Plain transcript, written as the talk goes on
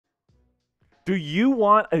Do you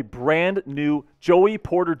want a brand new Joey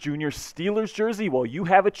Porter Jr. Steelers jersey? Well, you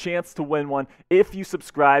have a chance to win one if you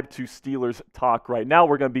subscribe to Steelers Talk right now.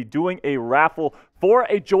 We're going to be doing a raffle for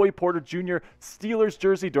a Joey Porter Jr. Steelers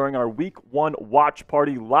jersey during our Week 1 watch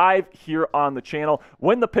party live here on the channel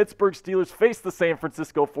when the Pittsburgh Steelers face the San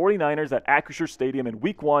Francisco 49ers at Acrisure Stadium in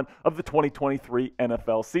Week 1 of the 2023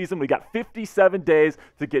 NFL season. We got 57 days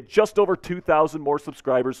to get just over 2,000 more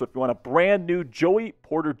subscribers. So if you want a brand new Joey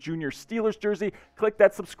Porter Jr. Steelers jersey, click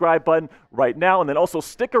that subscribe button right now. And then also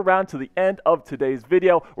stick around to the end of today's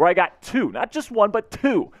video where I got two, not just one, but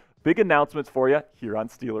two big announcements for you here on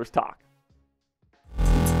Steelers Talk.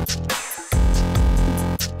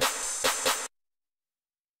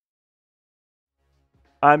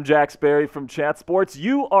 I'm Jack Sperry from Chat Sports.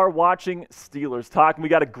 You are watching Steelers Talk, and we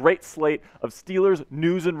got a great slate of Steelers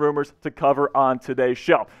news and rumors to cover on today's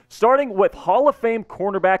show. Starting with Hall of Fame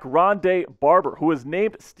cornerback Ronde Barber, who has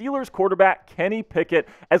named Steelers quarterback Kenny Pickett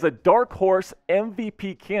as a dark horse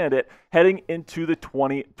MVP candidate heading into the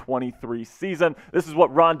 2023 season. This is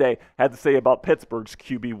what Ronde had to say about Pittsburgh's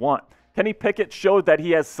QB1. Kenny Pickett showed that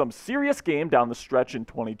he has some serious game down the stretch in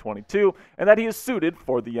 2022 and that he is suited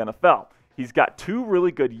for the NFL. He's got two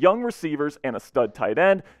really good young receivers and a stud tight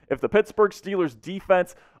end. If the Pittsburgh Steelers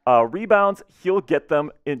defense rebounds, he'll get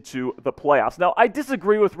them into the playoffs. Now, I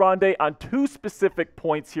disagree with Ronde on two specific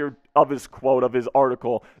points here of his quote, of his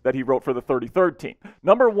article that he wrote for the 33rd team.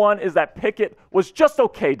 Number one is that Pickett was just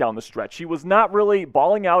okay down the stretch. He was not really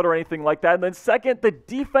balling out or anything like that. And then second, the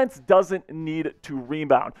defense doesn't need to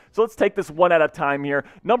rebound. So let's take this one at a time here.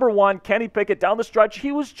 Number one, Kenny Pickett down the stretch,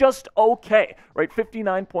 he was just okay, right?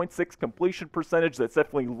 59.6 completion percentage. That's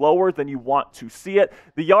definitely lower than you want to see it.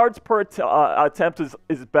 The yards per attempt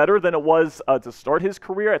is better than it was to start his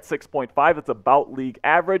career at 6.5. It's about league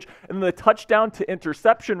average. And then the touchdown to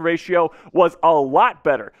interception ratio was a lot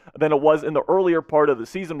better than it was in the earlier part of the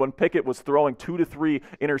season when Pickett was throwing 2 to 3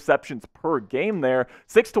 interceptions per game there.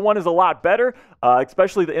 6 to 1 is a lot better,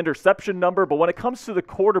 especially the interception number. But when it comes to the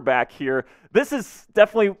quarterback here, this is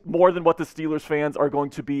definitely more than what the Steelers fans are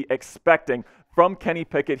going to be expecting from Kenny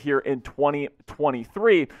Pickett here in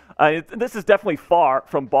 2023. This is definitely far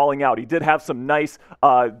from balling out. He did have some nice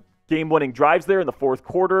game-winning drives there in the fourth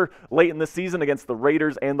quarter, late in the season against the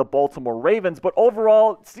Raiders and the Baltimore Ravens. But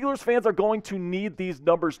overall, Steelers fans are going to need these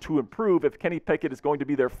numbers to improve if Kenny Pickett is going to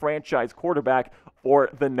be their franchise quarterback for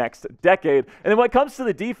the next decade. And then when it comes to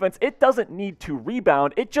the defense, it doesn't need to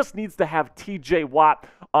rebound. It just needs to have TJ Watt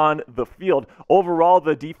on the field. Overall,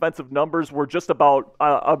 the defensive numbers were just about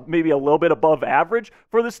maybe a little bit above average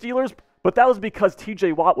for the Steelers, but that was because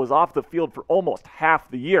TJ Watt was off the field for almost half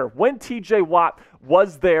the year. When TJ Watt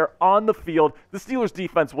was there on the field, the Steelers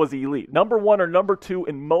defense was elite. Number one or number two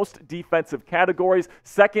in most defensive categories,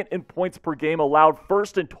 second in points per game allowed,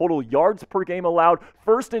 first in total yards per game allowed,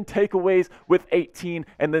 first in takeaways with 18,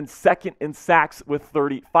 and then second in sacks with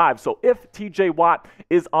 35. So if TJ Watt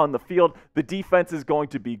is on the field, the defense is going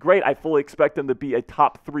to be great. I fully expect them to be a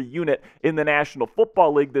top 3 unit in the National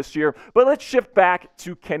Football League this year. But let's shift back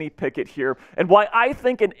to Kenny Pickett here and why I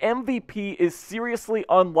think an MVP is seriously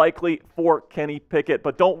unlikely for Kenny Pickett.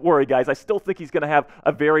 But don't worry, guys. I still think he's going to have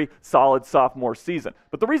a very solid sophomore season.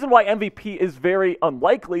 But the reason why MVP is very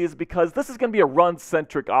unlikely is because this is going to be a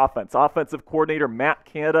run-centric offense. Offensive coordinator Matt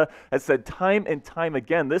Canada has said time and time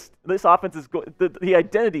again, this offense is the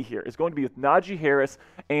identity here is going to be with Najee Harris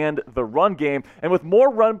and the run game. And with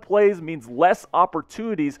more run plays means less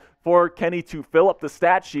opportunities for Kenny to fill up the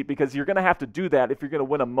stat sheet, because you're going to have to do that if you're going to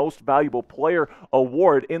win a Most Valuable Player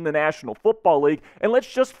award in the National Football League. And let's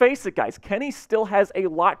just face it, guys, Kenny still has a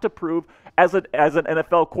lot to prove as an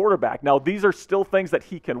NFL quarterback. Now, these are still things that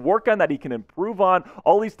he can work on, that he can improve on,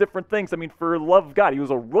 all these different things. I mean, for the love of God, he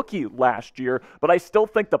was a rookie last year, but I still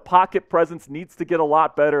think the pocket presence needs to get a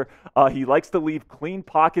lot better. He likes to leave clean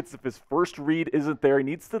pockets if his first read isn't there. He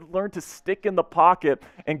needs to learn to stick in the pocket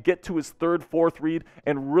and get to his third, fourth read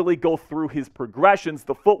and really go through his progressions.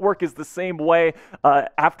 The footwork is the same way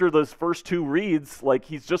after those first 2 reads. Like,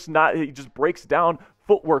 he just breaks down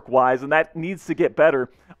footwork-wise, and that needs to get better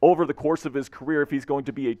over the course of his career if he's going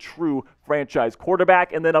to be a true franchise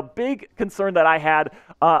quarterback. And then a big concern that I had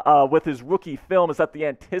with his rookie film is that the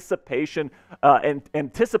anticipation and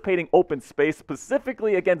anticipating open space,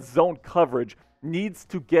 specifically against zone coverage, needs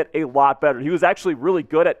to get a lot better. He was actually really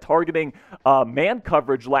good at targeting man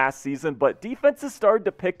coverage last season, but defenses started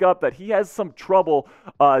to pick up that he has some trouble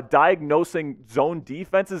diagnosing zone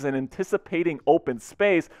defenses and anticipating open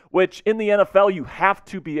space, which in the NFL you have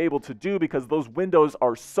to be able to do because those windows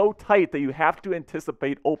are so tight that you have to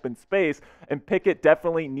anticipate open space, and Pickett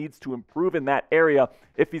definitely needs to improve in that area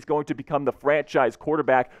if he's going to become the franchise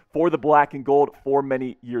quarterback for the black and gold for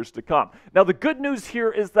many years to come. Now, the good news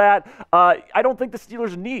here is that I don't think the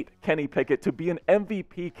Steelers need Kenny Pickett to be an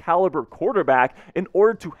MVP caliber quarterback in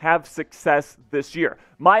order to have success this year.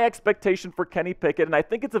 My expectation for Kenny Pickett, and I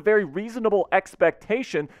think it's a very reasonable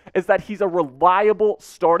expectation, is that he's a reliable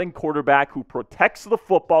starting quarterback who protects the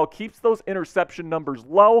football, keeps those interception numbers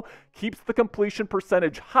low, keeps the completion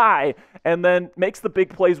percentage high, and then makes the big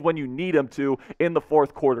plays when you need him to in the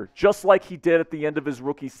fourth quarter, just like he did at the end of his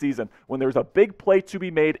rookie season. When there's a big play to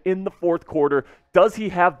be made in the fourth quarter, does he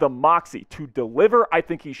have the moxie to deliver? I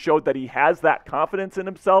think he showed that he has that confidence in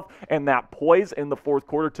himself and that poise in the fourth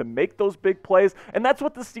quarter to make those big plays, and that's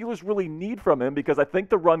what the Steelers really need from him, because I think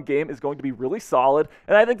the run game is going to be really solid,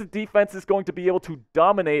 and I think the defense is going to be able to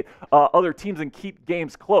dominate other teams and keep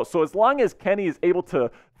games close. So as long as Kenny is able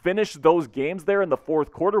to finish those games there in the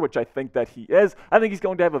fourth quarter, which I think that he is, I think he's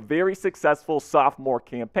going to have a very successful sophomore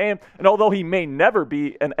campaign. And although he may never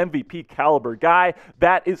be an MVP caliber guy,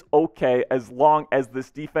 that is okay as long as this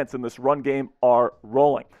defense and this run game are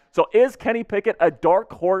rolling. So is Kenny Pickett a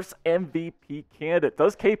dark horse MVP candidate?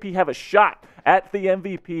 Does KP have a shot at the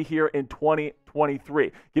MVP here in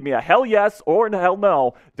 2023? Give me a hell yes or a hell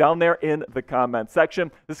no down there in the comment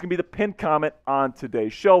section. This is going to be the pinned comment on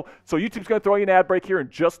today's show. So YouTube's going to throw you an ad break here in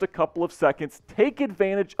just a couple of seconds. Take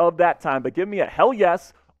advantage of that time, but give me a hell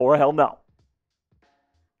yes or a hell no.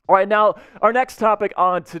 All right, now our next topic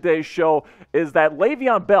on today's show is that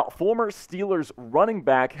Le'Veon Bell, former Steelers running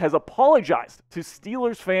back, has apologized to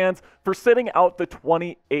Steelers fans for sitting out the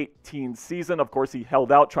 2018 season. Of course, he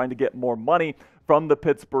held out trying to get more money from the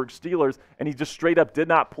Pittsburgh Steelers, and he just straight up did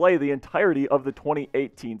not play the entirety of the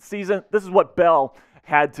 2018 season. This is what Bell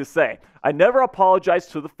had to say. I never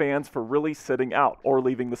apologized to the fans for really sitting out or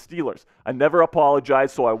leaving the Steelers. I never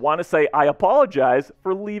apologized, so I want to say I apologize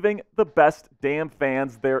for leaving the best damn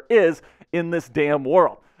fans there is in this damn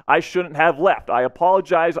world. I shouldn't have left. I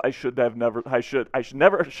apologize. I should never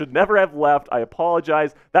have left. I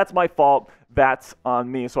apologize. That's my fault. That's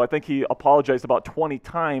on me. So I think he apologized about 20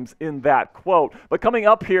 times in that quote. But coming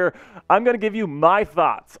up here, I'm going to give you my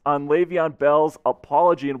thoughts on Le'Veon Bell's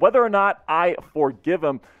apology and whether or not I forgive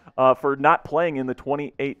him for not playing in the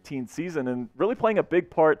 2018 season and really playing a big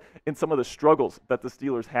part in some of the struggles that the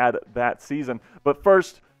Steelers had that season. But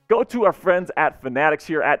first, go to our friends at Fanatics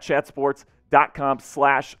here at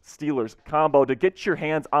chatsports.com/Steelers combo to get your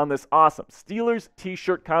hands on this awesome Steelers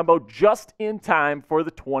t-shirt combo just in time for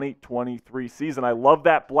the 2023 season. I love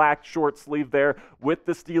that black short sleeve there with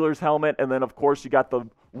the Steelers helmet, and then of course you got the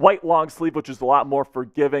white long sleeve, which is a lot more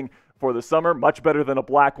forgiving for the summer. Much better than a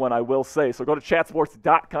black one, I will say. So go to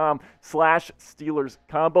chatsports.com/Steelers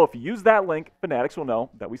combo. If you use that link, Fanatics will know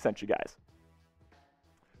that we sent you guys.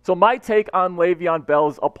 So my take on Le'Veon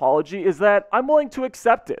Bell's apology is that I'm willing to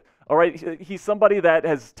accept it. All right, he's somebody that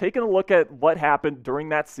has taken a look at what happened during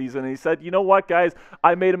that season, and he said, you know what, guys,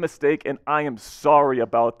 I made a mistake, and I am sorry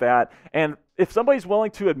about that. And if somebody's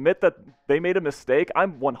willing to admit that they made a mistake,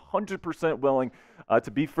 I'm 100% willing to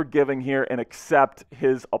be forgiving here and accept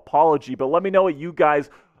his apology. But let me know what you guys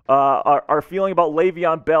are feeling about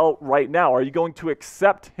Le'Veon Bell right now. Are you going to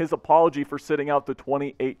accept his apology for sitting out the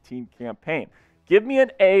 2018 campaign? Give me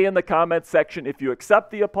an A in the comments section if you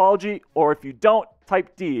accept the apology, or if you don't,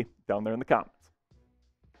 type D down there in the comments.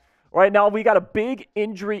 All right, now we got a big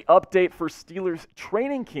injury update for Steelers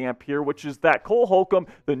training camp here, which is that Cole Holcomb,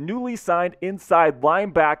 the newly signed inside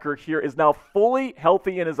linebacker here, is now fully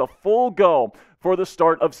healthy and is a full go for the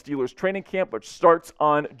start of Steelers training camp, which starts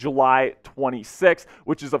on July 26th,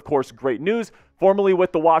 which is, of course, great news. Formerly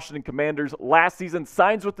with the Washington Commanders last season,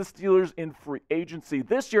 signs with the Steelers in free agency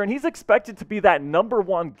this year, and he's expected to be that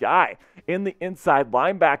 #1 guy in the inside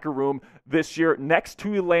linebacker room this year next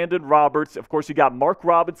to Landon Roberts. Of course, you got Mark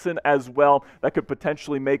Robinson as well that could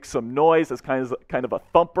potentially make some noise as kind of a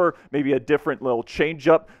thumper, maybe a different little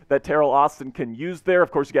changeup that Terrell Austin can use there. Of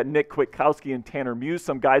course, you got Nick Kwiatkowski and Tanner Muse,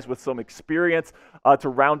 some guys with some experience to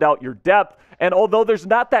round out your depth. And although there's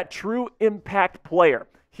not that true impact player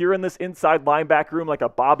here in this inside linebacker room like a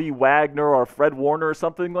Bobby Wagner or Fred Warner or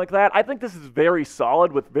something like that, I think this is very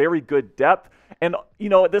solid with very good depth. And,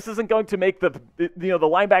 this isn't going to make the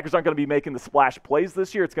linebackers aren't going to be making the splash plays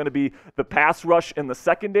this year. It's going to be the pass rush in the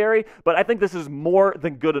secondary. But I think this is more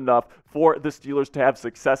than good enough for the Steelers to have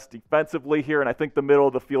success defensively here. And I think the middle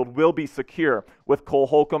of the field will be secure with Cole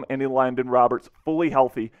Holcomb and Ronde Barber fully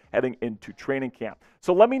healthy heading into training camp.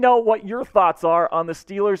 So let me know what your thoughts are on the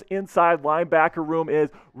Steelers' inside linebacker room is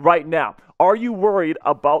right now. Are you worried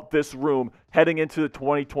about this room heading into the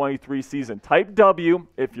 2023 season? Type W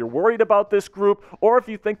if you're worried about this group, or if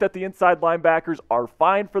you think that the inside linebackers are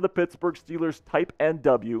fine for the Pittsburgh Steelers, type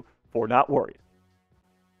NW for not worried.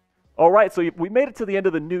 All right, so we made it to the end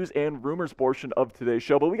of the news and rumors portion of today's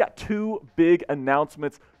show, but we got two big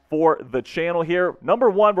announcements for the channel here. Number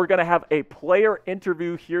one, we're going to have a player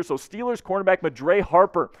interview here. So Steelers cornerback Ronde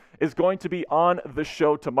Barber is going to be on the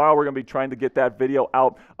show tomorrow. We're going to be trying to get that video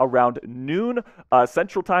out around noon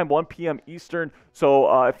Central Time, 1 p.m. Eastern.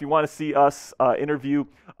 So if you want to see us interview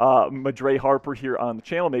Ronde Barber here on the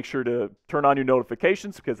channel, make sure to turn on your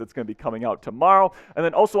notifications because it's going to be coming out tomorrow. And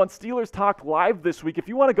then also on Steelers Talk Live this week, if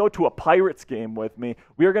you want to go to a Pirates game with me,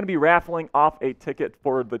 we are going to be raffling off a ticket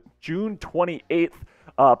for the June 28th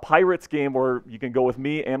Pirates game, where you can go with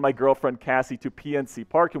me and my girlfriend Cassie to PNC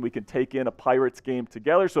Park, and we can take in a Pirates game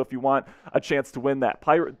together. So if you want a chance to win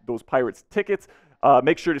those Pirates tickets,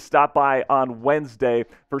 make sure to stop by on Wednesday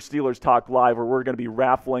for Steelers Talk Live, where we're going to be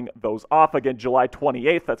raffling those off. Again, July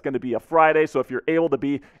 28th, that's going to be a Friday. So if you're able to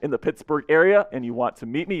be in the Pittsburgh area and you want to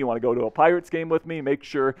meet me, you want to go to a Pirates game with me, make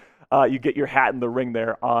sure you get your hat in the ring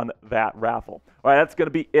there on that raffle. All right, that's going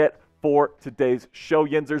to be it for today's show.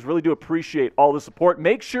 Yinzers, really do appreciate all the support.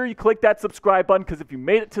 Make sure you click that subscribe button, because if you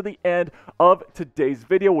made it to the end of today's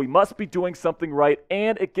video, we must be doing something right,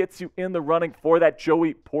 and it gets you in the running for that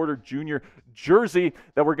Joey Porter Jr. jersey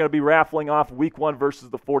that we're going to be raffling off week 1 versus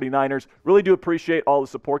the 49ers. Really do appreciate all the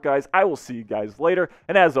support, guys. I will see you guys later,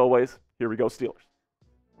 and as always, here we go, Steelers.